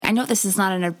I know this is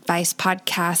not an advice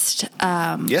podcast.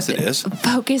 Yes, it is.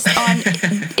 Focused on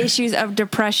issues of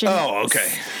depression. Oh, okay.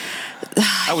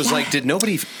 I was like, did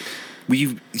nobody... Well,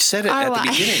 you said it at the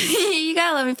beginning. You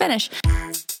gotta let me finish.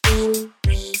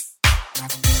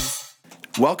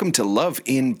 Welcome to Love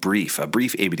in Brief, a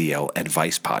brief ABDL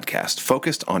advice podcast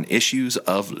focused on issues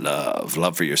of love.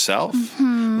 Love for yourself,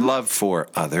 love for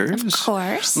others. Of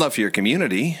course. Love for your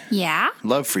community. Yeah.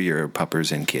 Love for your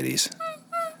puppers and kitties.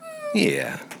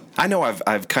 Yeah. I know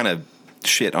I've kind of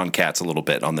shit on cats a little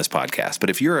bit on this podcast, but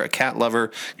if you're a cat lover,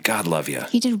 God love you.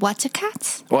 You did what to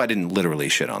cats? Well, I didn't literally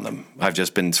shit on them. I've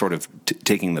just been sort of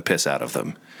taking the piss out of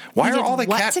them. Why are all the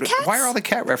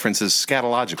cat references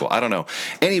scatological? I don't know.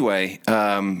 Anyway,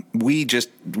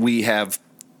 we have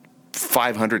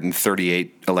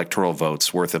 538 electoral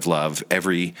votes worth of love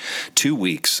every 2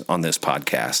 weeks on this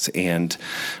podcast, and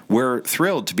we're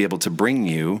thrilled to be able to bring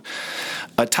you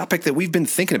a topic that we've been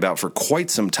thinking about for quite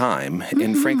some time,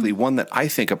 and frankly one that I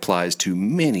think applies to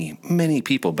many, many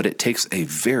people, but it takes a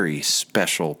very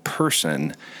special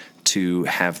person to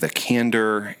have the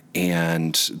candor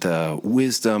and the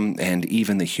wisdom and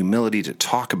even the humility to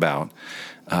talk about,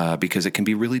 because it can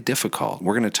be really difficult.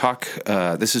 We're going to talk,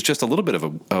 this is just a little bit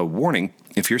of a warning.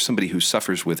 If you're somebody who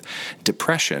suffers with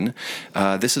depression,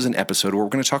 this is an episode where we're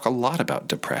going to talk a lot about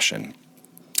depression.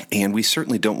 And we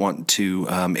certainly don't want to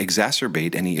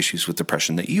exacerbate any issues with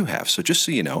depression that you have. So just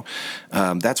so you know,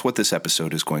 that's what this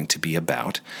episode is going to be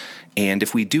about. And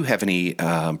if we do have any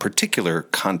particular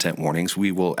content warnings,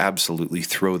 we will absolutely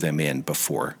throw them in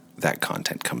before that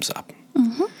content comes up.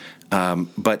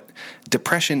 But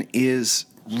depression is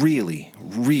really,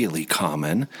 really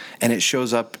common, and it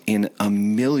shows up in a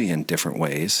million different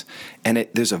ways, and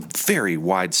there's a very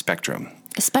wide spectrum.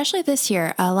 Especially this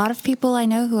year. A lot of people I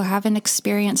know who haven't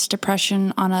experienced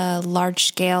depression on a large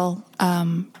scale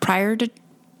prior to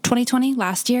 2020,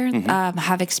 last year,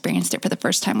 have experienced it for the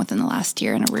first time within the last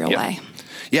year in a real way.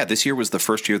 Yeah, this year was the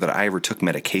first year that I ever took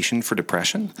medication for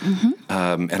depression.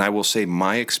 And I will say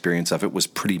my experience of it was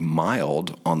pretty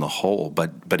mild on the whole,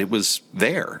 but it was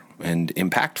there and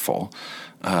impactful.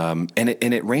 And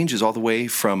it ranges all the way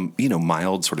from,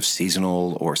 mild sort of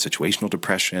seasonal or situational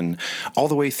depression all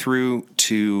the way through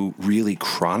to really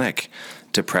chronic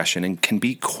depression, and can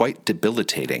be quite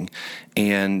debilitating,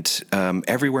 and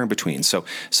everywhere in between. So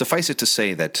suffice it to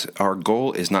say that our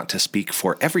goal is not to speak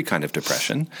for every kind of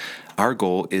depression. Our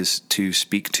goal is to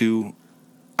speak to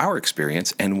our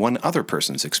experience and one other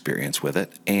person's experience with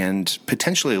it, and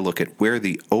potentially look at where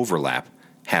the overlap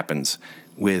happens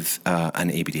with an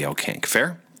ABDL kink.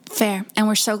 Fair? Fair. And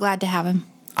we're so glad to have him.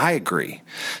 I agree.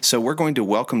 So we're going to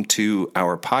welcome to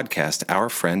our podcast our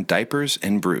friend Diapers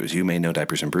and Brews. You may know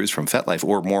Diapers and Brews from FetLife,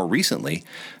 or more recently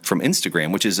from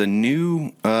Instagram, which is a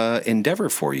new endeavor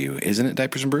for you, isn't it,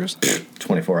 Diapers and Brews?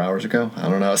 24 hours ago? I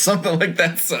don't know. Something like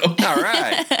that, so. All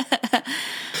right.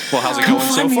 Well, how's it going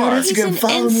so far? He's an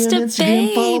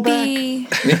Insta baby.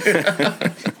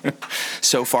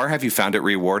 So far, have you found it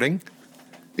rewarding?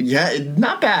 Yeah,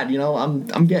 not bad.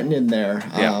 I'm getting in there.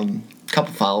 Yeah.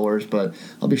 Couple followers, but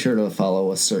I'll be sure to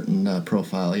follow a certain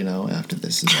profile, after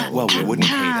this is all. Well, we wouldn't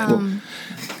hate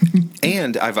it.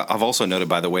 And I've also noted,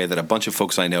 by the way, that a bunch of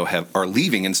folks I know are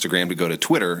leaving Instagram to go to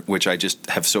Twitter, which I just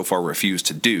have so far refused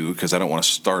to do because I don't want to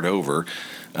start over.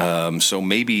 So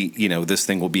maybe, this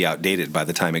thing will be outdated by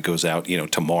the time it goes out,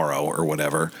 tomorrow or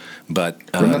whatever. But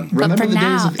remember for the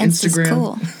now, days of Instagram?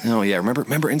 Cool. Oh, yeah. Remember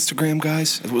Instagram,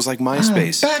 guys? It was like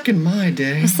MySpace. Back in my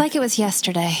day. It's like it was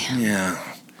yesterday.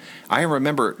 Yeah. I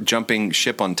remember jumping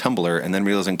ship on Tumblr and then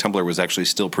realizing Tumblr was actually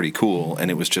still pretty cool,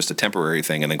 and it was just a temporary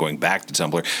thing, and then going back to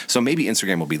Tumblr. So maybe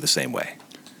Instagram will be the same way.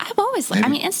 I've always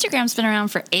Instagram's been around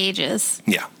for ages.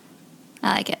 Yeah.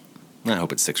 I like it. I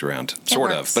hope it sticks around. It sort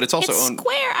works. of. But it's also owned.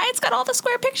 Square. It's got all the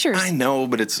square pictures. I know,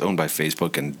 but it's owned by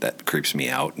Facebook, and that creeps me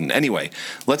out. And anyway,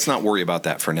 let's not worry about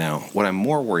that for now. What I'm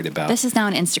more worried about. This is now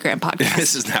an Instagram podcast.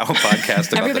 This is now a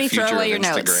podcast about Everybody the future throw away your of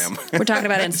Instagram. Notes. We're talking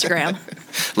about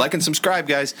Instagram. Like and subscribe,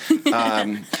 guys.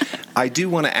 I do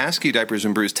want to ask you, Diapers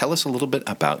and Brews, tell us a little bit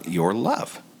about your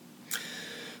love.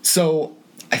 So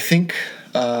I think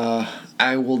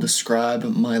I will describe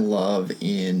my love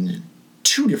in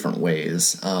two different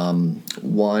ways.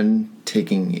 One,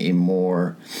 taking a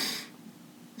more,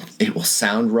 it will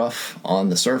sound rough on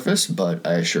the surface, but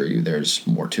I assure you there's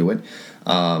more to it.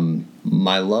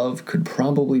 My love could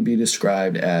probably be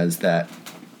described as that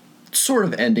sort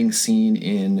of ending scene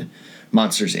in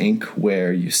Monsters, Inc.,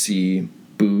 where you see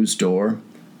Boo's door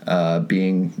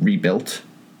being rebuilt,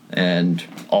 and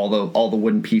all the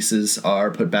wooden pieces are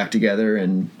put back together,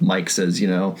 and Mike says,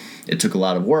 it took a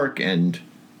lot of work, and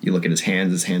you look at his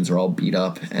hands are all beat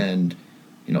up, and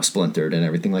splintered and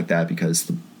everything like that because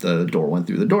the door went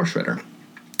through the door shredder.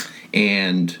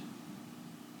 And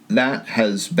that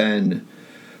has been,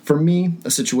 for me,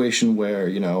 a situation where,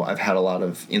 I've had a lot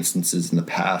of instances in the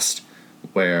past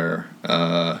where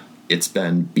it's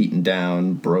been beaten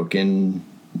down, broken,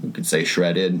 you could say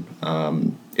shredded.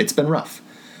 It's been rough.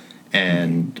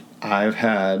 And I've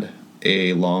had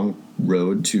a long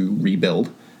road to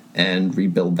rebuild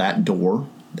that door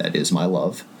that is my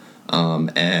love.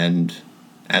 And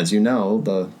as you know,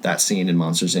 that scene in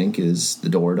Monsters, Inc. is the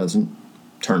door doesn't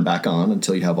turn back on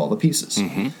until you have all the pieces.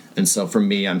 Mm-hmm. And so for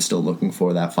me, I'm still looking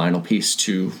for that final piece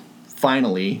to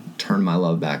finally turn my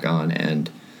love back on and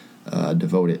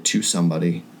devote it to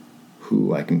somebody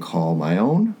who I can call my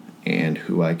own and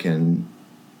who I can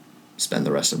spend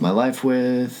the rest of my life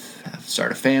with,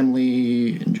 start a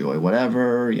family, enjoy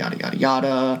whatever, yada, yada,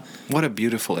 yada. What a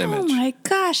beautiful image. Oh my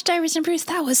gosh, Tyrus and Bruce,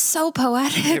 that was so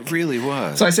poetic. It really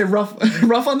was. So I say rough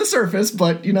on the surface,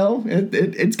 but,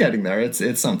 it's getting there.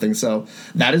 It's something. So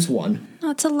that is one.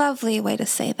 Oh, it's a lovely way to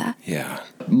say that. Yeah.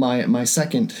 My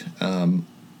second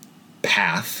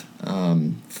path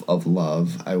of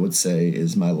love, I would say,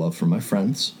 is my love for my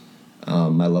friends.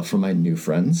 My love for my new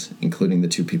friends, including the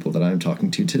two people that I'm talking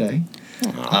to today. So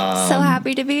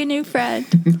happy to be a new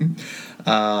friend.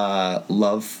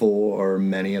 Love for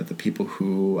many of the people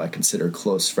who I consider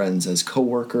close friends as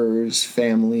coworkers,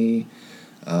 family,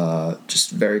 just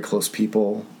very close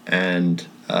people. And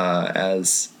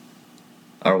as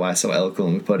our wife so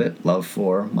eloquently put it, love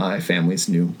for my family's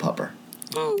new pupper.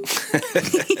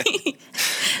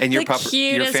 And your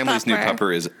family's new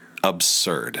pupper is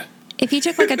absurd. If you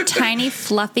took like a tiny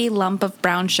fluffy lump of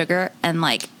brown sugar and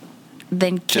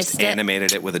then kissed just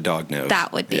animated it with a dog nose,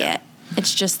 that would be it.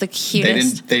 It's just the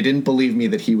cutest. They didn't believe me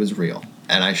that he was real,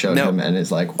 and I showed him, and it's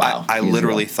like, wow. I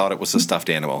literally thought it was a stuffed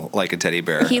animal, like a teddy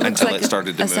bear, he looks until like it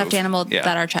started to a move. stuffed animal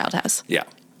that our child has. Yeah,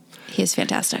 he is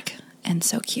fantastic and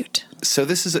so cute. So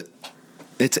this is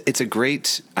it's a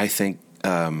great, I think,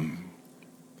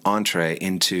 entree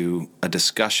into a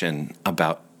discussion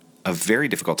about a very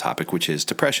difficult topic, which is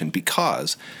depression,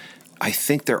 because I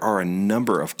think there are a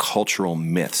number of cultural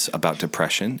myths about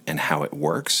depression and how it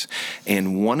works.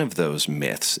 And one of those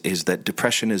myths is that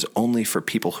depression is only for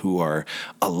people who are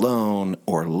alone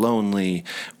or lonely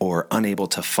or unable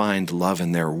to find love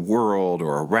in their world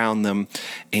or around them.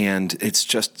 And it's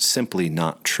just simply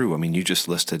not true. I mean, you just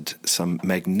listed some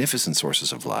magnificent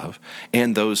sources of love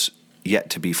and those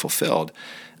yet to be fulfilled.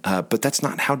 But that's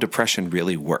not how depression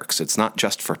really works. It's not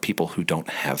just for people who don't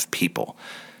have people.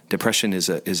 Depression is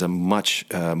a much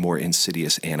more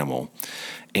insidious animal.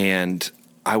 And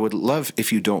I would love,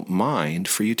 if you don't mind,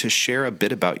 for you to share a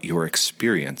bit about your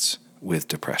experience with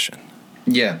depression.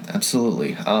 Yeah,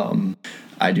 absolutely.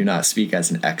 I do not speak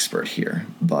as an expert here,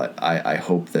 but I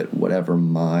hope that whatever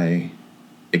my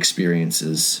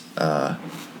experiences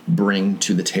bring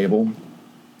to the table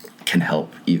can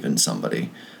help even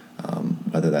somebody.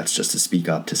 Whether that's just to speak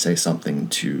up, to say something,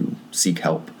 to seek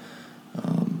help,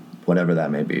 whatever that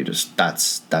may be. Just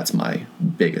that's my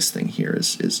biggest thing here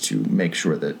is to make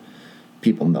sure that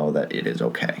people know that it is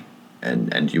okay,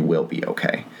 and you will be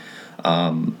okay.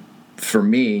 For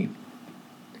me,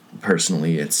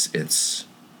 personally, it's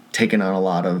taken on a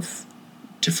lot of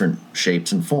different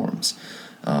shapes and forms.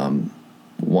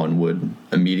 One would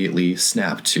immediately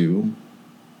snap to,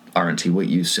 aren't what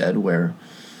you said, where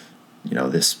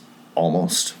this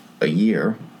almost a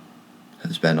year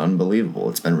has been unbelievable.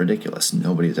 It's been ridiculous.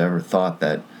 Nobody's ever thought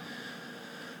that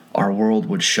our world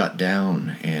would shut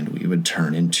down and we would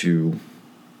turn into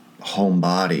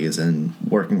homebodies and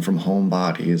working from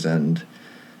homebodies and,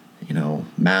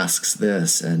 masks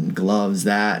this and gloves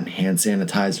that and hand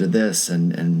sanitizer this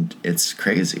and it's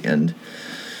crazy. And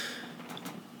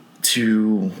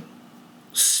to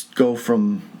go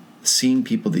from seeing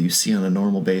people that you see on a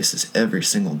normal basis every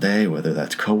single day, whether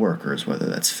that's coworkers, whether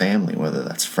that's family, whether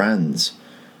that's friends,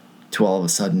 to all of a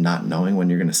sudden not knowing when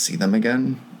you're going to see them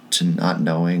again, to not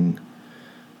knowing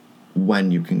when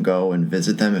you can go and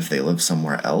visit them if they live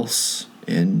somewhere else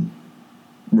in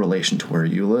relation to where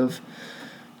you live,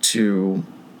 to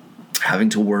having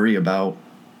to worry about,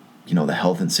 the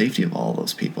health and safety of all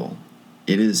those people.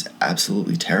 It is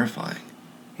absolutely terrifying.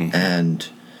 Mm-hmm. And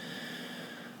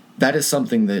that is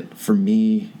something that, for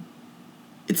me,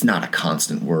 it's not a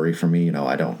constant worry for me.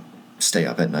 I don't stay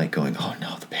up at night going, oh,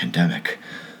 no, the pandemic.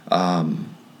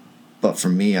 But for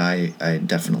me, I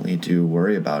definitely do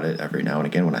worry about it every now and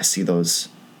again when I see those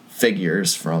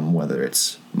figures from whether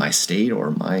it's my state or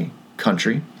my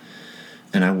country.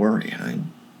 And I worry, and I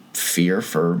fear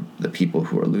for the people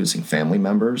who are losing family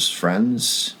members,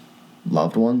 friends,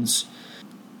 loved ones.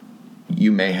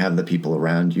 you may have the people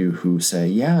around you who say,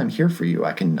 yeah, I'm here for you.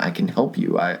 I can help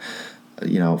you.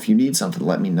 If you need something,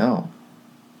 let me know.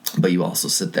 But you also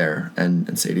sit there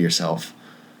and say to yourself,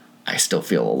 I still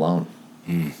feel alone.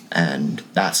 And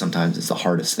that sometimes is the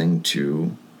hardest thing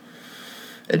to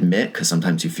admit, because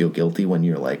sometimes you feel guilty when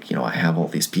you're like, I have all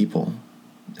these people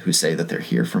who say that they're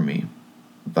here for me,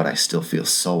 but I still feel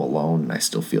so alone, and I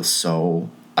still feel so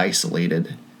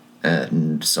isolated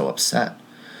and so upset.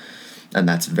 And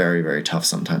that's very, very tough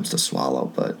sometimes to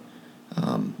swallow, but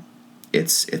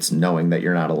it's knowing that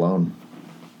you're not alone.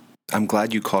 I'm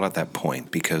glad you called out that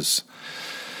point, because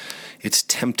it's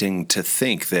tempting to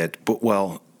think that,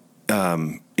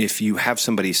 if you have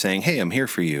somebody saying, hey, I'm here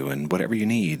for you and whatever you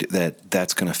need,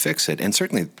 that's going to fix it. And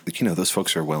certainly, those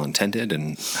folks are well-intended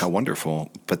and how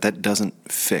wonderful, but that doesn't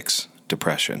fix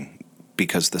depression,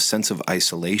 because the sense of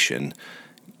isolation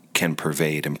can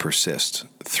pervade and persist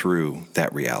through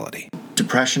that reality.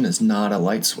 Depression is not a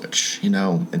light switch.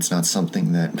 It's not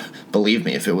something that, believe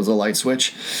me, if it was a light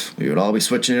switch, we would all be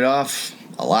switching it off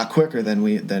a lot quicker than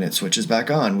it switches back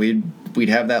on. We'd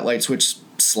have that light switch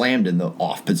slammed in the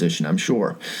off position, I'm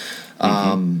sure.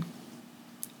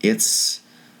 It's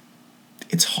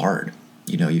hard.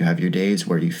 You have your days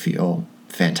where you feel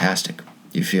fantastic.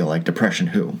 You feel like depression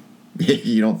who?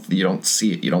 You don't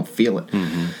see it, you don't feel it.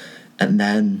 And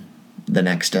then the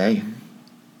next day,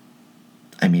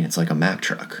 it's like a Mack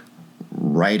truck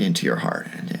right into your heart,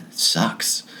 and it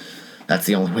sucks. That's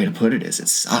the only way to put it, is it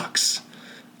sucks.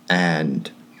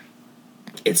 And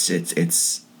it's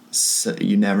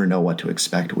you never know what to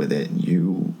expect with it.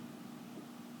 You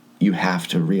have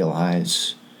to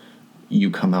realize you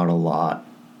come out a lot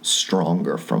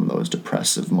stronger from those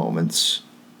depressive moments,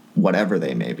 whatever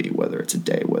they may be, whether it's a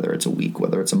day, whether it's a week,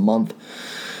 whether it's a month,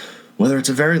 whether it's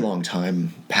a very long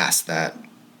time past that.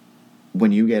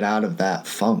 When you get out of that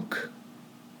funk,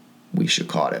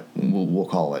 we'll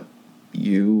call it,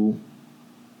 you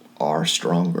are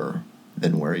stronger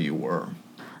than where you were.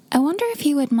 I wonder if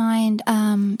you would mind,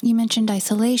 you mentioned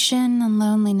isolation and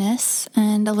loneliness,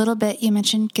 and a little bit you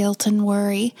mentioned guilt and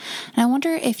worry. And I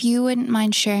wonder if you wouldn't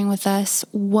mind sharing with us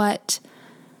what,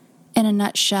 in a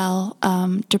nutshell,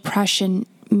 depression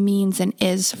means and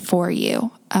is for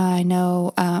you. I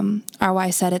know RY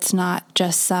said it's not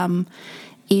just some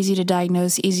easy to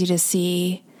diagnose, easy to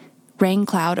see rain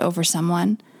cloud over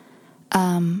someone.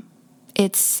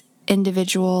 It's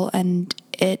individual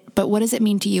but what does it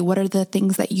mean to you? What are the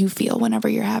things that you feel whenever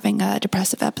you're having a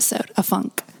depressive episode, a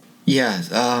funk? Yeah,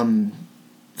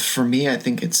 for me, I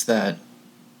think it's that,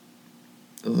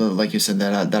 like you said,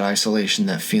 that isolation,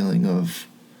 that feeling of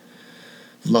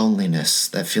loneliness,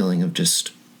 that feeling of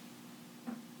just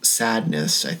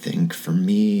sadness. I think for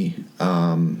me,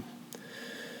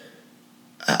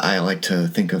 I like to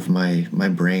think of my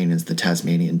brain as the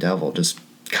Tasmanian devil, just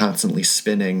constantly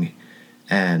spinning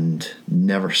and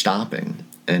never stopping.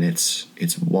 And it's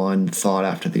one thought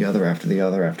after the other, after the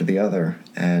other, after the other.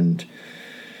 And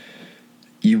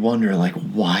you wonder, like,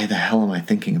 why the hell am I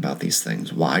thinking about these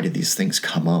things? Why did these things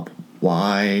come up?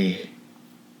 Why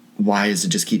does it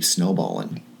just keep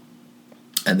snowballing?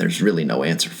 And there's really no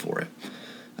answer for it.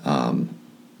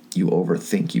 You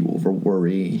overthink, you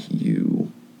overworry,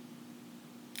 you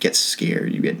get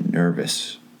scared, you get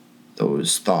nervous.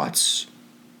 Those thoughts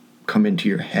come into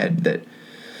your head that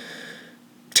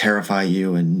terrify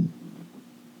you, and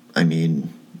I'm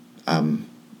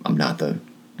not the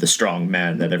strong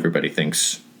man that everybody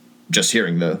thinks just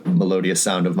hearing the melodious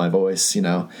sound of my voice.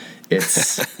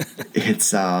 It's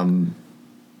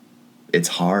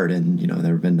hard, and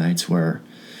there have been nights where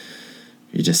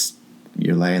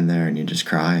you're laying there and you're just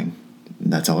crying,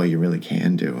 and that's all you really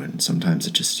can do. And sometimes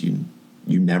it just you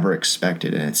never expect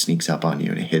it, and it sneaks up on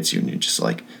you and it hits you, and you're just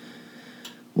like,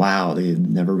 wow, they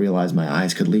never realized my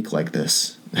eyes could leak like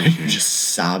this. And you're just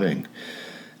sobbing,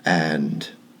 and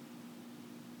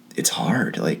it's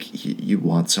hard. Like, you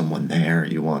want someone there.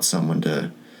 You want someone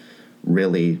to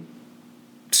really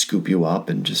scoop you up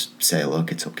and just say,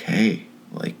 look, it's okay.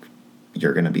 Like,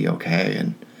 you're going to be okay.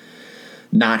 And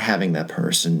not having that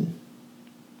person,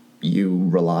 you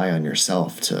rely on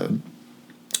yourself to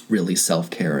really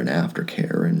self-care and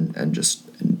aftercare and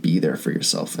just be there for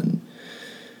yourself and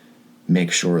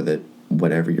make sure that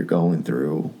whatever you're going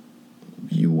through,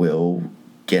 you will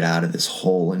get out of this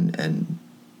hole and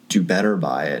do better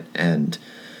by it. And,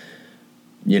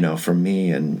 for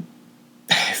me, and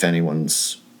if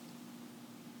anyone's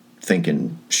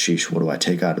thinking, sheesh, what do I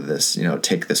take out of this?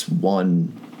 Take this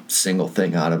one single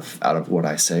thing out of what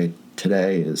I say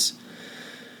today is,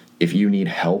 if you need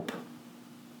help,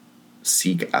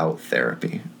 seek out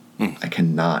therapy. I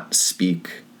cannot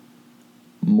speak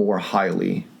more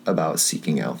highly about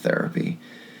seeking out therapy,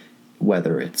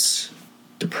 whether it's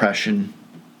depression,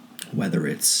 whether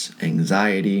it's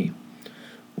anxiety,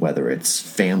 whether it's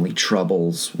family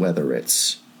troubles, whether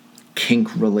it's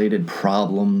kink-related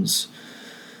problems.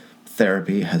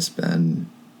 Therapy has been,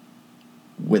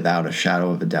 without a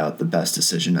shadow of a doubt, the best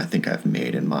decision I think I've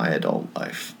made in my adult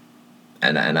life.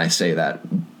 And I say that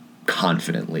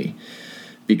confidently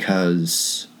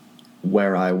because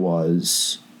where I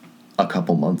was a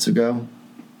couple months ago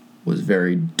was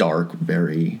very dark,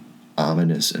 very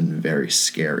ominous, and very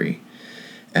scary.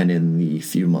 And in the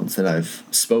few months that I've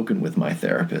spoken with my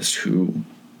therapist, who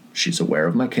she's aware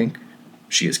of my kink,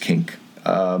 she is kink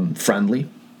friendly,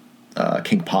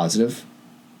 kink positive,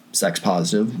 sex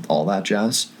positive, all that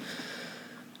jazz.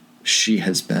 She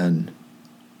has been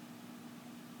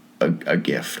a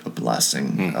gift, a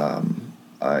blessing.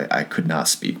 I could not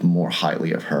speak more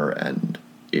highly of her, and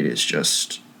it is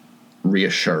just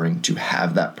reassuring to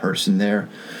have that person there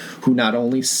who not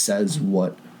only says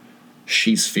what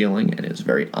she's feeling and is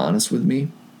very honest with me,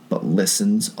 but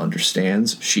listens,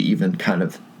 understands. She even kind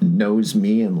of knows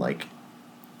me, and like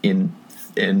in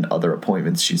other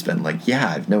appointments she's been like,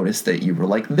 yeah, I've noticed that you were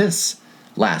like this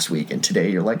last week and today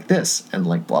you're like this, and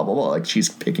like blah blah blah. Like she's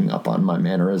picking up on my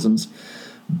mannerisms,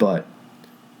 but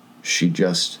she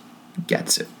just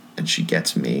gets it, and she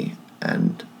gets me,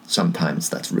 and sometimes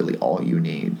that's really all you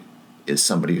need, is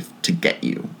somebody to get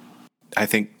you. I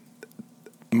think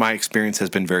my experience has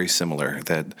been very similar,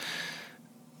 that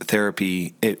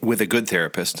therapy, with a good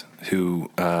therapist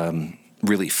who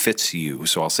really fits you,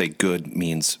 so I'll say good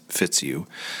means fits you,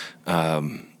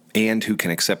 and who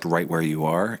can accept right where you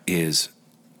are, is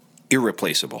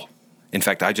irreplaceable. In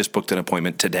fact, I just booked an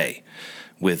appointment today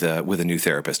with a new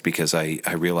therapist because I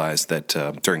realized that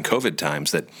during COVID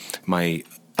times that my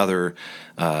other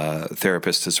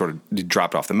therapist has sort of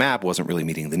dropped off the map, wasn't really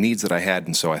meeting the needs that I had.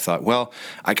 And so I thought, well,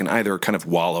 I can either kind of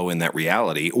wallow in that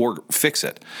reality or fix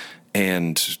it.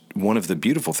 And one of the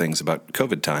beautiful things about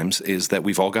COVID times is that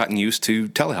we've all gotten used to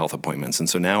telehealth appointments. And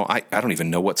so now I don't even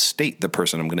know what state the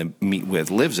person I'm going to meet with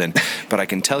lives in, but I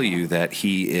can tell you that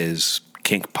he is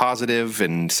kink positive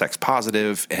and sex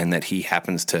positive, and that he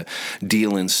happens to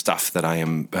deal in stuff that I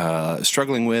am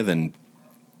struggling with, and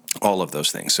all of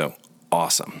those things. So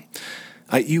awesome.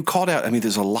 You called out, I mean,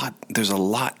 there's a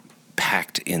lot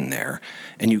packed in there,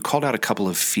 and you called out a couple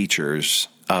of features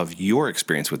of your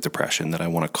experience with depression that I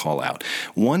want to call out.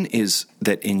 One is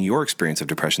that in your experience of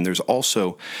depression, there's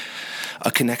also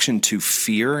a connection to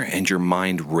fear and your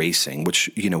mind racing, which,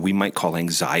 we might call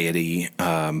anxiety,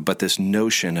 but this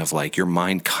notion of like your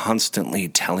mind constantly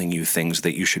telling you things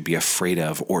that you should be afraid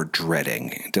of or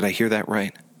dreading. Did I hear that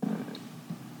right?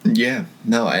 Yeah,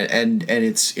 no, and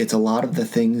it's a lot of the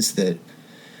things that,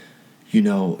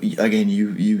 again,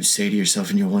 you say to yourself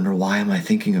and you wonder, why am I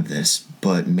thinking of this?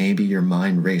 But maybe your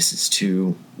mind races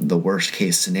to the worst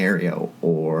case scenario,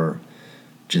 or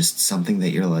just something that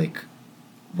you're like,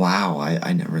 wow,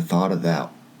 I never thought of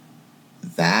that.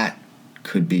 That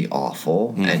could be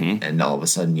awful. Mm-hmm. And all of a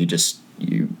sudden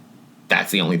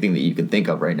that's the only thing that you can think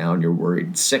of right now, and you're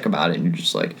worried sick about it, and you're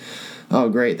just like, oh,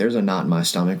 great, there's a knot in my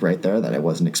stomach right there that I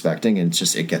wasn't expecting, and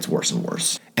it gets worse and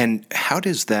worse. And how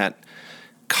does that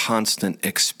constant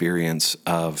experience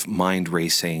of mind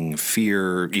racing,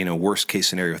 fear, worst case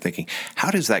scenario thinking, how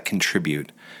does that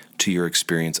contribute to your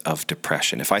experience of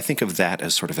depression? If I think of that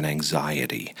as sort of an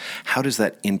anxiety, how does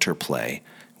that interplay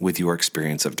with your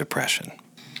experience of depression?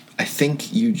 I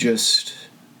think you just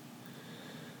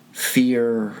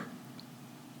fear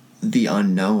the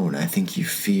unknown. I think you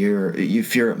fear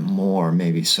it more,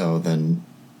 maybe so, than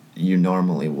you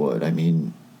normally would. I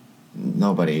mean,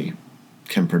 nobody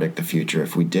can predict the future.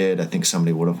 If we did, I think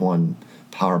somebody would have won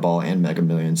Powerball and Mega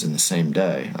Millions in the same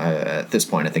day. At this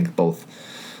point, I think both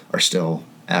are still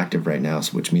active right now,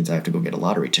 which means I have to go get a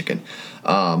lottery ticket.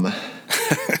 I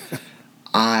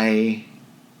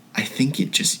think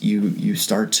it just you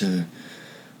start to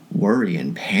worry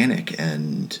and panic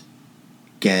and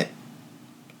get,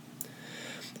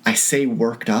 I say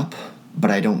worked up,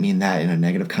 but I don't mean that in a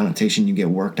negative connotation. You get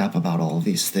worked up about all of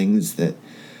these things that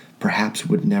perhaps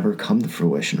would never come to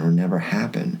fruition or never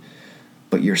happen,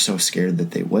 but you're so scared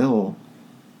that they will,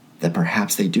 that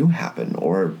perhaps they do happen,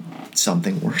 or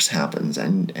something worse happens,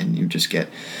 and you just get,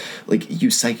 like,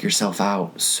 you psych yourself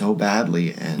out so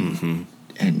badly, and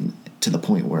to the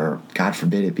point where, God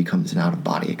forbid, it becomes an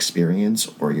out-of-body experience,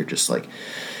 or you're just, like,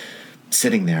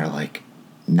 sitting there, like,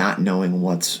 not knowing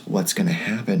what's going to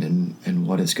happen and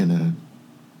what is going to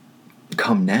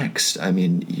come next. I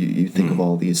mean, you think of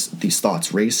all these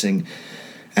thoughts racing,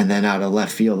 And then out of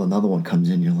left field, another one comes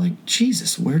in. You're like,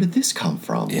 Jesus, where did this come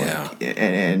from? Yeah. Like,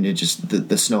 and it just,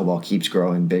 the snowball keeps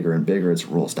growing bigger and bigger as it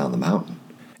rolls down the mountain.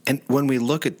 And when we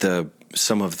look at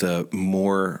some of the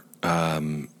more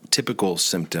typical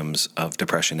symptoms of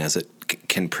depression as it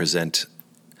can present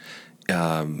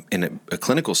in a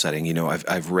clinical setting, you know,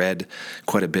 I've read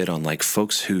quite a bit on like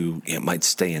folks who might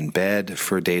stay in bed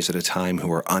for days at a time,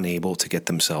 who are unable to get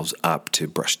themselves up to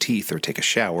brush teeth or take a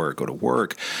shower or go to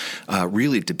work,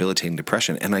 really debilitating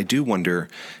depression. And I do wonder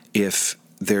if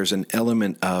there's an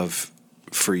element of,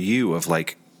 for you, of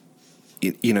like,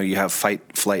 you know, you have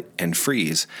fight, flight, and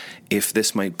freeze. If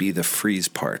this might be the freeze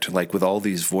part, like with all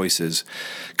these voices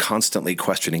constantly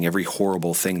questioning every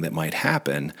horrible thing that might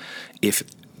happen, if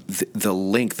the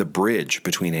link, the bridge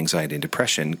between anxiety and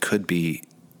depression could be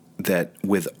that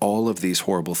with all of these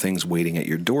horrible things waiting at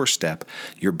your doorstep,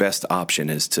 your best option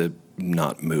is to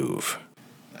not move.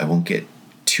 I won't get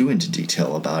too into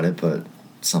detail about it, but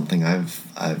something I've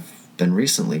been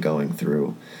recently going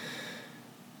through,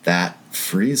 that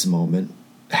freeze moment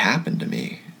happened to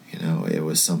me. You know, it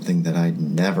was something that I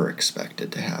never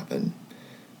expected to happen.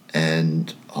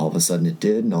 And all of a sudden it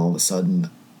did, and all of a sudden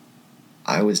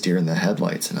I was deer in the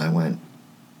headlights, and I went,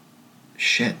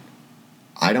 shit,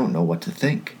 I don't know what to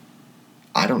think.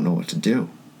 I don't know what to do.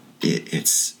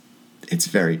 It's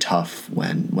very tough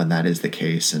when that is the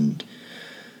case, and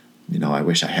you know, I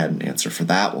wish I had an answer for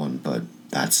that one, but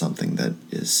that's something that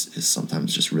is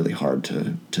sometimes just really hard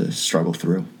to struggle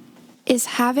through. Is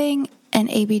having an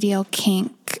ABDL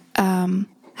kink,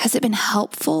 has it been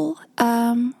helpful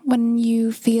when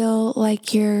you feel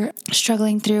like you're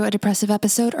struggling through a depressive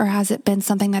episode, or has it been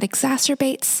something that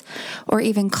exacerbates or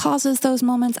even causes those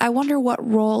moments? I wonder what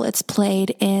role it's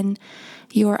played in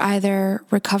your either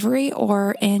recovery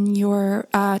or in your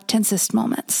tensest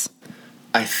moments.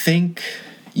 I think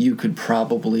you could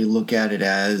probably look at it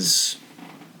as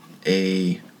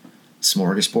a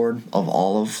smorgasbord of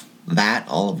all of that,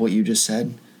 all of what you just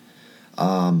said.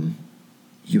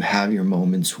 You have your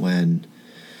moments when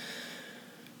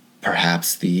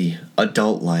perhaps the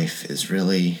adult life has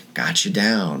really got you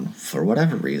down for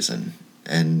whatever reason,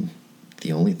 and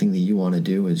the only thing that you want to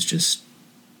do is just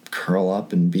curl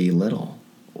up and be little,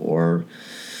 or,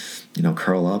 you know,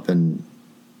 curl up and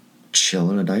chill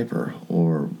in a diaper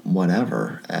or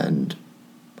whatever. And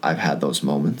I've had those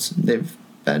moments. They've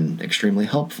been extremely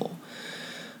helpful.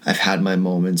 I've had my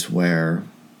moments where,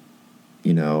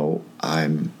 you know,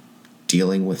 I'm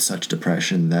dealing with such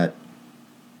depression that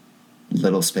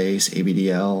little space,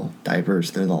 ABDL,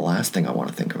 diapers, they're the last thing I want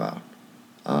to think about,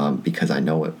 because I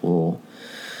know it will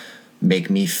make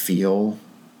me feel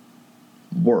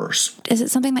worse. Is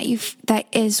it something that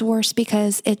is worse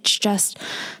because it's just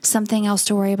something else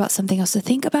to worry about, something else to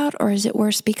think about, or is it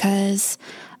worse because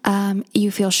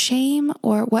you feel shame,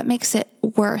 or what makes it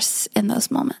worse in those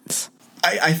moments?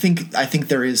 I think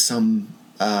there is some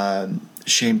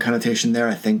shame connotation there.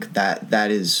 I think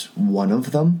that is one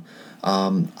of them.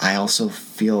 I also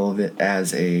feel of it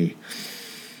as a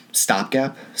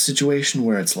stopgap situation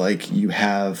where it's like you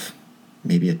have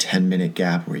maybe a 10-minute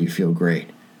gap where you feel great,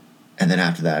 and then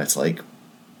after that it's like,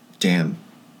 damn,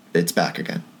 it's back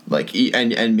again. Like,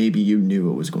 and maybe you knew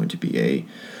it was going to be a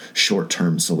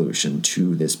short-term solution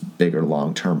to this bigger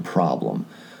long-term problem,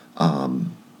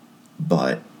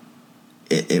 but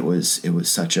it was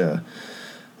such a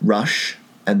rush,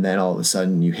 and then all of a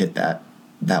sudden you hit that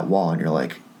wall, and you're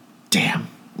like, damn,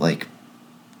 like,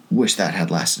 wish that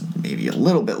had lasted maybe a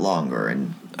little bit longer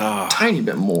and a tiny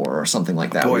bit more or something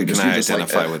like that. Boy, can I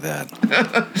identify with that.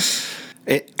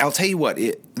 I'll tell you what,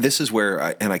 this is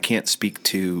where, and I can't speak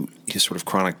to sort of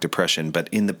chronic depression, but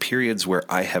in the periods where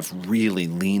I have really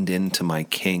leaned into my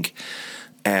kink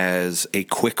as a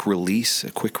quick release,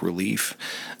 a quick relief,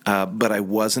 but I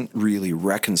wasn't really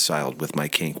reconciled with my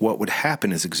kink, what would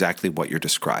happen is exactly what you're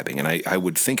describing. And I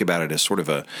would think about it as sort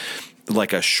of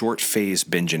like a short phase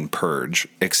binge and purge,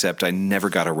 except I never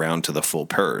got around to the full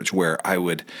purge, where I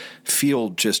would feel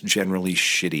just generally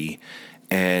shitty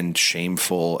and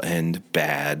shameful and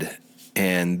bad.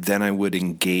 And then I would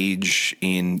engage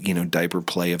in, diaper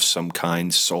play of some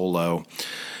kind solo.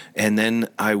 And then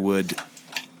I would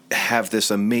have this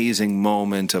amazing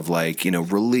moment of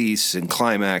release and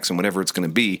climax and whatever it's going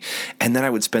to be. And then I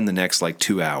would spend the next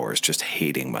 2 hours just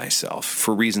hating myself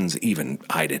for reasons even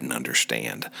I didn't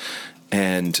understand.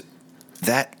 And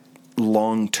that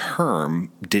long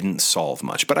term didn't solve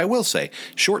much. But I will say,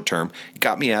 short term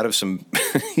got me out of some,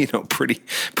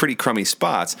 pretty crummy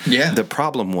spots. Yeah. The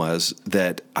problem was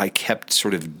that I kept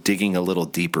sort of digging a little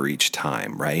deeper each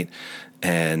time, right?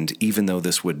 And even though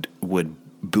this would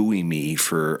buoy me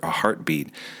for a heartbeat,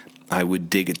 I would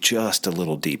dig just a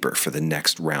little deeper for the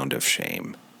next round of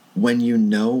shame. When you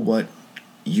know what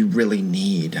you really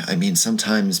need, I mean,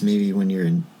 sometimes maybe when you're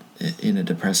in a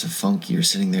depressive funk, you're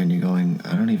sitting there and you're going,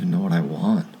 I don't even know what I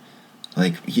want.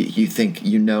 Like, you think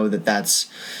you know that that's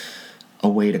a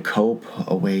way to cope,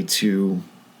 a way to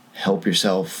help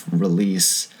yourself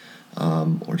release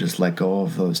or just let go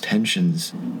of those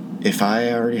tensions. If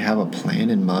I already have a plan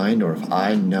in mind, or if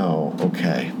I know,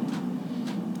 okay,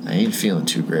 I ain't feeling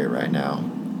too great right now.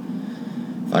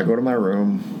 If I go to my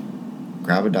room,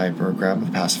 grab a diaper, grab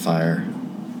a pacifier,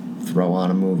 throw on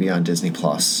a movie on Disney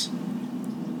Plus,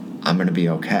 I'm going to be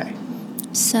okay.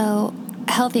 So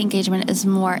healthy engagement is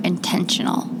more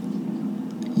intentional.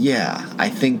 Yeah, I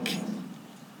think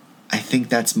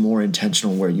that's more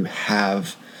intentional, where you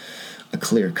have a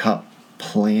clear-cut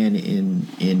plan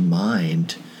in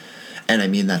mind. And I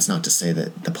mean, that's not to say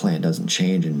that the plan doesn't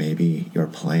change, and maybe your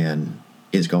plan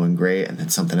is going great and then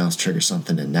something else triggers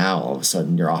something, and now all of a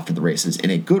sudden you're off to the races in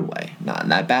a good way. Not in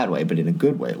that bad way, but in a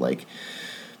good way. Like,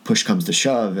 push comes to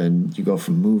shove and you go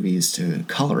from movies to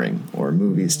coloring, or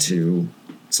movies to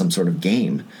some sort of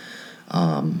game.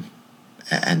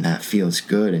 And that feels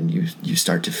good, and you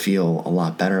start to feel a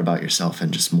lot better about yourself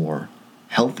and just more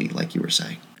healthy, like you were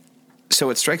saying. So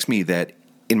it strikes me that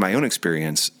in my own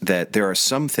experience that there are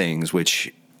some things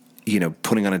which,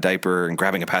 putting on a diaper and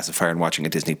grabbing a pacifier and watching a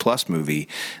Disney Plus movie,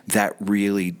 that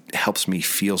really helps me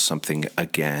feel something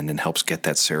again and helps get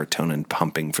that serotonin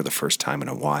pumping for the first time in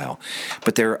a while.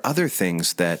 But there are other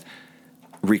things that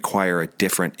require a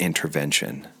different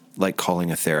intervention, like calling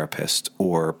a therapist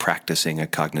or practicing a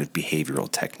cognitive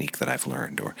behavioral technique that I've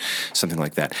learned or something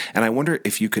like that. And I wonder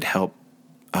if you could help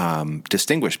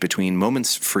distinguish between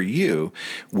moments for you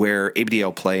where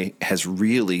ABDL play has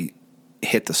really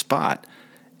hit the spot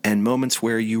and moments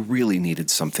where you really needed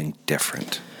something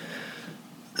different.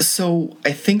 So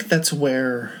I think that's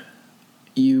where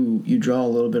you draw a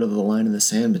little bit of the line in the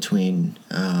sand between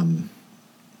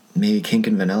maybe kink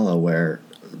and vanilla, where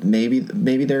maybe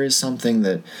there is something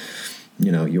that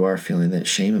you are feeling that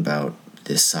shame about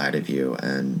this side of you,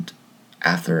 and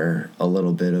after a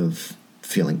little bit of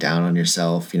feeling down on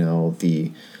yourself,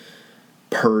 the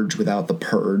purge without the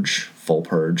purge, full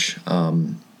purge,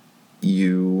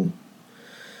 you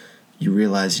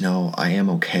realize, I am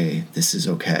okay. This is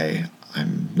okay.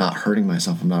 I'm not hurting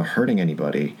myself. I'm not hurting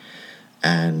anybody.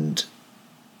 And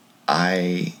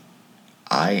I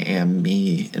am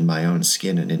me in my own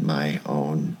skin and in my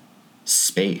own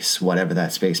space, whatever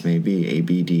that space may be,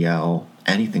 ABDL,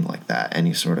 anything like that,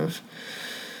 any sort of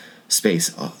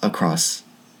space across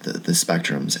the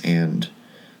spectrums. And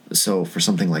so for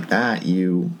something like that,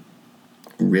 you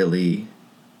really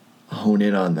hone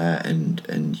in on that, and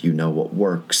what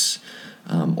works.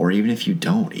 Or even if you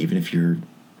don't, even if you're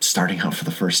starting out for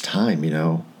the first time,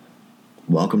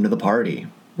 welcome to the party.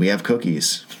 We have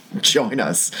cookies. Join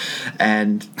us.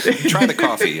 And try the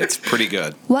coffee. It's pretty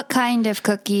good. What kind of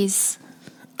cookies?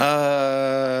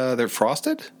 They're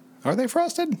frosted? Are they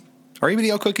frosted? Are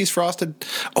ABDL cookies frosted?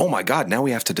 Oh my God, now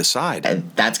we have to decide. And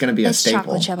that's going to be a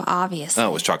staple. It's chocolate chip, obviously. Oh,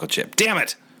 it was chocolate chip. Damn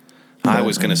it. I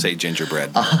was going to say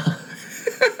gingerbread.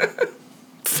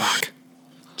 Fuck.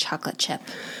 Chocolate chip.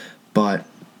 But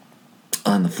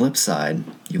on the flip side,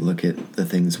 you look at the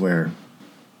things where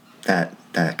that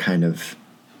kind of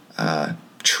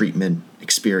treatment,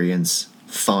 experience,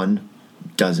 fun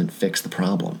doesn't fix the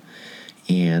problem.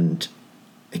 And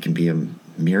it can be a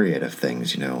myriad of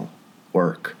things,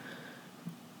 work,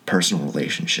 personal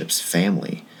relationships,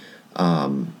 family.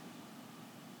 That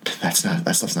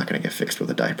stuff's not going to get fixed with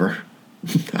a diaper.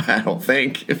 I don't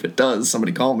think. If it does,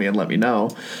 somebody call me and let me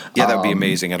know. Yeah, that would be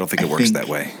amazing. I don't think it works that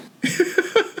way.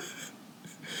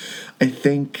 I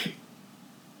think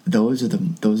those are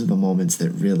the moments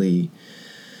that really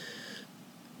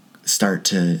start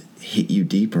to hit you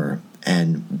deeper.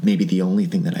 And maybe the only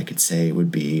thing that I could say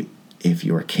would be, if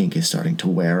your kink is starting to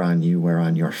wear on you, wear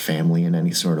on your family in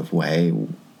any sort of way,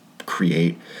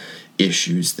 create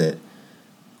issues that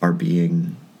are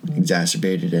being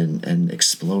exacerbated and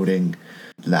exploding,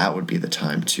 that would be the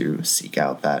time to seek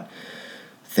out that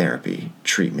therapy,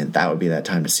 treatment. That would be that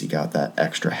time to seek out that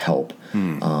extra help.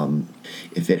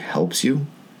 If it helps you,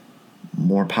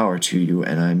 more power to you,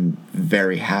 and I'm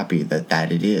very happy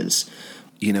that it is.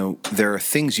 There are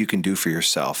things you can do for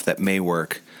yourself that may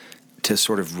work to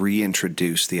sort of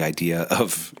reintroduce the idea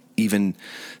of even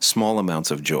small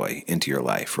amounts of joy into your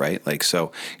life, right? Like,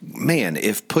 so, man,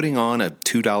 if putting on a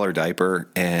 $2 diaper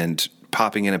and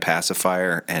popping in a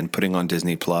pacifier and putting on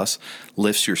Disney Plus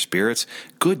lifts your spirits,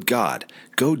 good God,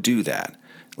 go do that.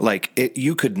 Like,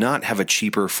 you could not have a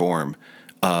cheaper form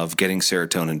of getting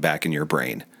serotonin back in your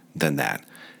brain than that.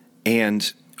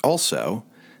 And also,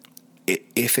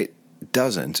 if it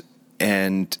doesn't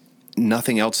and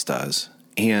nothing else does,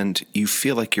 and you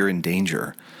feel like you're in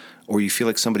danger, or you feel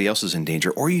like somebody else is in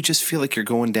danger, or you just feel like you're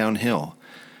going downhill,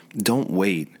 don't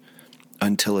wait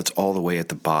until it's all the way at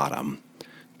the bottom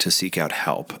to seek out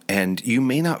help. And you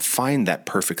may not find that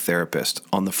perfect therapist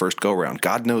on the first go-round.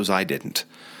 God knows I didn't.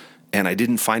 And I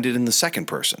didn't find it in the second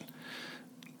person.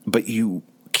 But you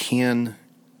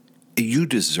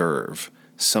deserve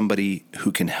somebody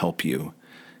who can help you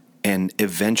and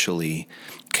eventually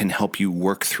can help you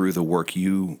work through the work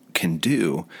you can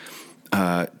do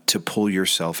to pull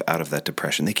yourself out of that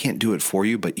depression. They can't do it for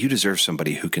you, but you deserve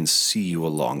somebody who can see you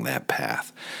along that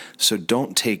path. So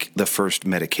don't take the first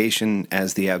medication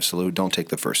as the absolute. Don't take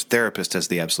the first therapist as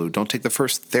the absolute. Don't take the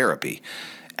first therapy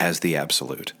as the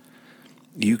absolute.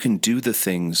 You can do the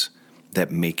things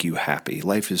that make you happy.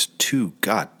 Life is too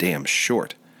goddamn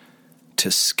short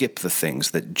to skip the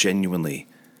things that genuinely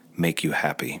make you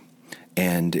happy.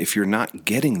 And if you're not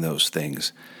getting those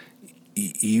things,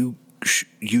 you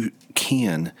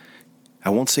can, I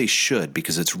won't say should,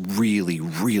 because it's really,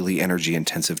 really energy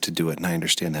intensive to do it, and I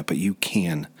understand that, but you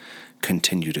can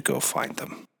continue to go find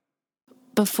them.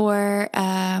 Before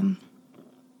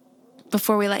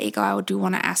we let you go, I do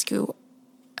want to ask you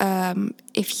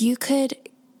if you could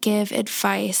give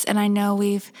advice, and I know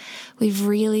we've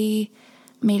really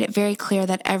made it very clear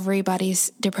that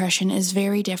everybody's depression is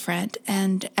very different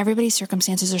and everybody's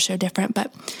circumstances are so different,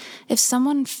 but if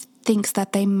someone thinks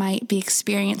that they might be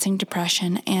experiencing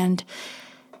depression and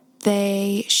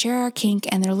they share our kink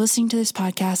and they're listening to this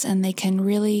podcast and they could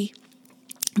really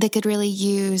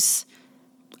use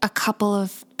a couple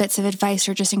of bits of advice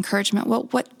or just encouragement,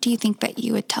 what do you think that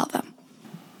you would tell them?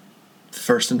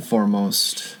 First and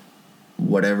foremost,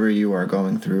 whatever you are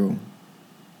going through,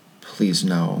 please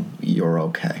know you're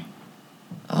okay.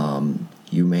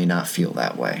 You may not feel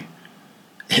that way.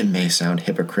 It may sound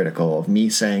hypocritical of me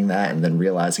saying that and then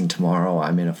realizing tomorrow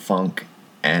I'm in a funk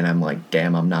and I'm like,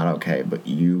 damn, I'm not okay. But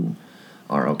you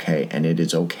are okay, and it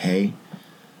is okay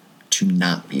to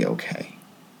not be okay.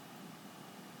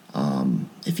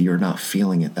 If you're not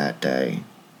feeling it that day,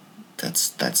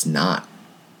 that's not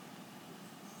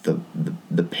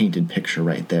the painted picture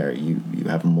right there. You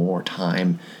have more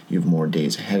time, you have more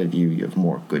days ahead of you, you have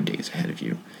more good days ahead of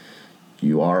you.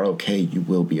 You are okay, you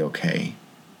will be okay.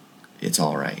 It's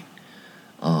all right.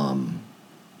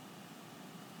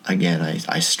 Again,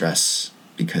 I stress,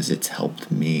 because it's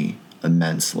helped me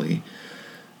immensely.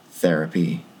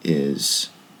 Therapy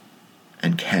is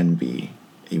and can be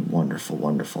a wonderful,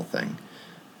 wonderful thing.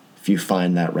 If you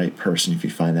find that right person, if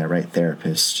you find that right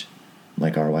therapist,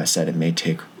 like RY said, it may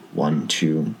take 1,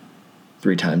 2,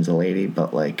 3 times a lady,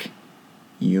 but like,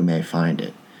 you may find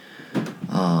it.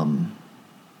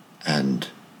 And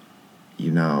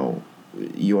you know,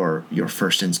 your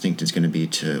first instinct is going to be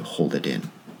to hold it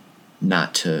in,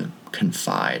 not to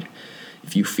confide.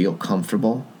 If you feel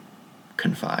comfortable,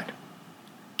 confide.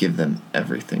 Give them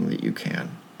everything that you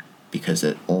can, because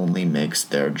it only makes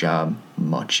their job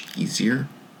much easier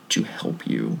to help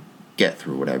you get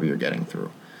through whatever you're getting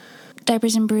through.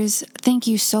 Diapers and Brews, thank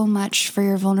you so much for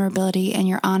your vulnerability and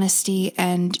your honesty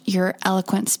and your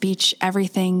eloquent speech,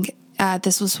 everything.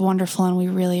 This was wonderful, and we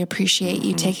really appreciate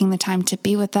you taking the time to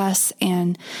be with us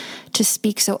and to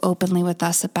speak so openly with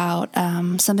us about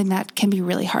something that can be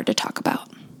really hard to talk about.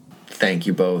 Thank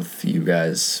you both. You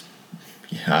guys,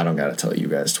 I don't got to tell you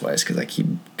guys twice, because I keep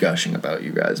gushing about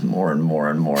you guys more and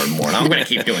more and more and more. And I'm going to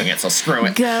keep doing it, so screw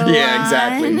it. Go yeah, on.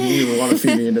 exactly. You want to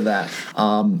feed me into that.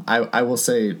 I will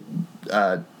say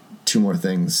 2 more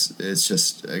things. It's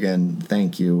just, again,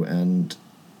 thank you. And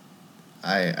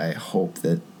I hope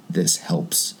that this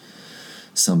helps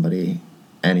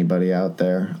anybody out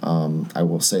there. I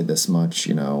will say this much,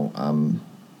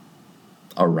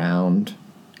 around,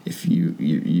 if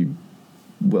you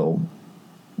will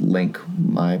link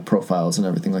my profiles and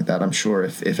everything like that. I'm sure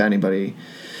if anybody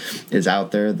is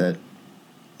out there that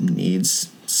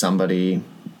needs somebody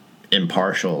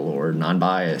impartial or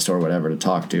non-biased or whatever to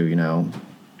talk to,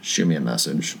 shoot me a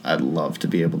message. I'd love to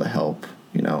be able to help,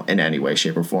 in any way,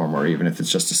 shape, or form, or even if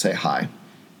it's just to say hi.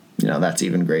 That's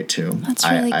even great too. That's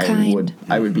really kind.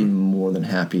 I would be more than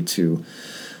happy to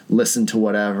listen to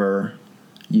whatever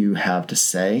you have to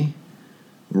say,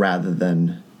 rather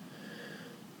than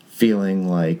feeling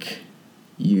like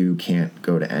you can't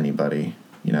go to anybody.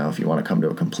 If you want to come to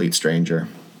a complete stranger,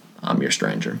 I'm your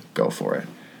stranger. Go for it.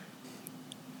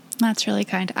 That's really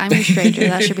kind. I'm your stranger.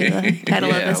 That should be the title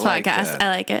of this podcast. That. I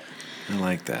like it. I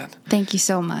like that. Thank you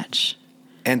so much.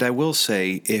 And I will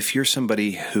say, if you're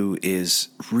somebody who is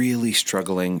really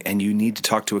struggling and you need to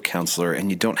talk to a counselor and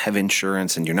you don't have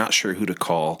insurance and you're not sure who to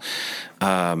call,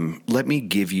 let me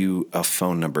give you a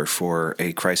phone number for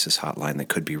a crisis hotline that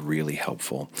could be really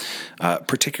helpful.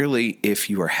 Particularly if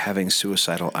you are having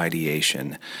suicidal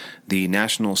ideation, the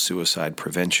National Suicide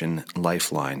Prevention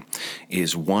Lifeline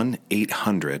is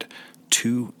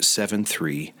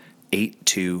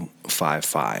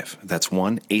 1-800-273-8255. That's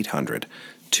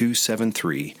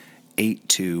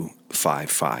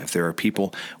 1-800-273-8255. There are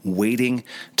people waiting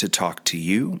to talk to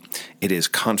you. It is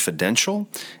confidential,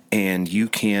 and you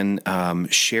can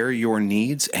share your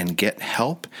needs and get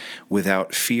help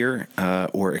without fear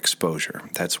or exposure.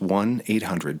 That's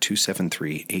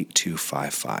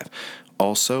 1-800-273-8255.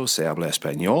 Also, se habla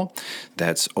español.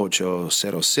 That's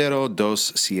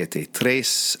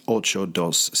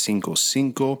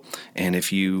 800-273-8255. And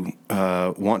if you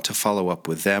want to follow up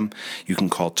with them, you can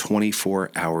call 24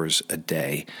 hours a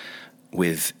day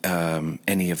with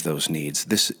any of those needs.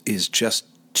 This is just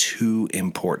too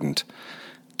important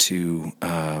to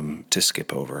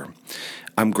skip over.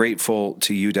 I'm grateful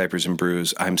to you, Diapers and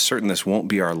Brews. I'm certain this won't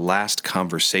be our last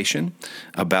conversation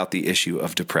about the issue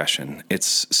of depression.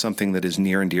 It's something that is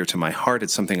near and dear to my heart.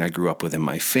 It's something I grew up with in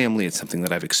my family. It's something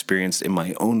that I've experienced in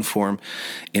my own form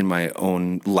in my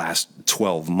own last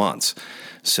 12 months.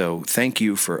 So thank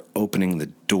you for opening the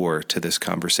door to this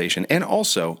conversation. And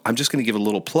also, I'm just going to give a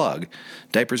little plug.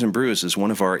 Diapers and Brews is one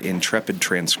of our intrepid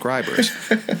transcribers.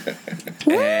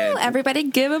 Woo, everybody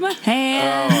give him a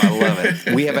hand. Oh, I love it.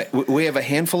 We have a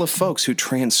handful of folks who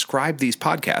transcribe these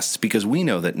podcasts because we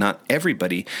know that not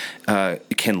everybody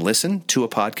can listen to a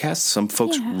podcast. Some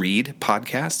folks read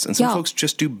podcasts, and some folks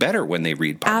just do better when they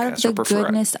read podcasts. Out of the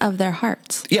goodness of their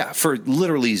hearts. Yeah, for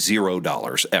literally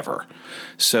 $0 ever.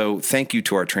 So thank you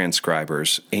to our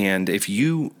transcribers. And if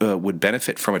you would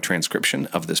benefit from a transcription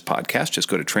of this podcast, just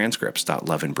go to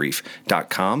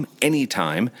transcripts.loveandbrief.com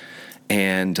anytime.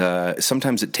 And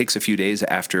sometimes it takes a few days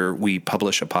after we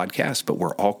publish a podcast, but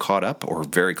we're all caught up or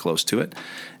very close to it.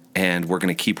 And we're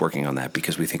going to keep working on that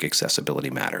because we think accessibility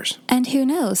matters. And who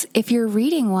knows, if you're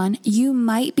reading one, you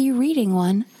might be reading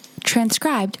one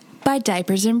transcribed by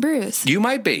Diapers and Brews. You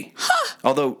might be. Huh.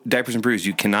 Although, Diapers and Brews,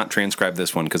 you cannot transcribe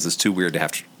this one because it's too weird to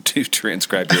have to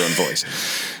transcribe your own voice.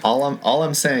 All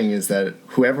I'm saying is that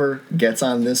whoever gets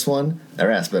on this one,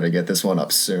 their ass better get this one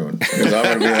up soon. Because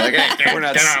I'm going to be like, hey, we're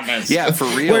not get on this. Yeah, for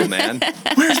real, man.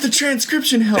 Where's the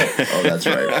transcription help? Oh, that's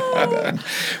right. My bad.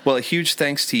 Well, a huge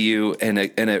thanks to you and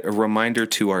a reminder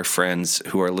to our friends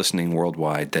who are listening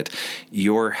worldwide that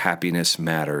your happiness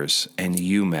matters and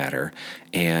you matter.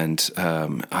 And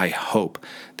I hope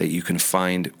that you can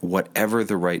find whatever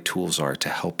the right tools are to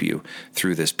help you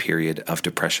through this period of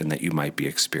depression that you might be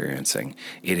experiencing.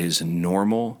 It is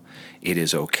normal, it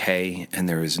is okay, and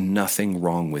there is nothing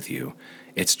wrong with you.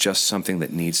 It's just something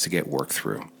that needs to get worked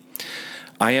through.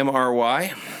 I am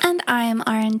RY. And I am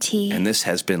RNT. And this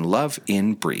has been Love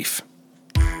in Brief.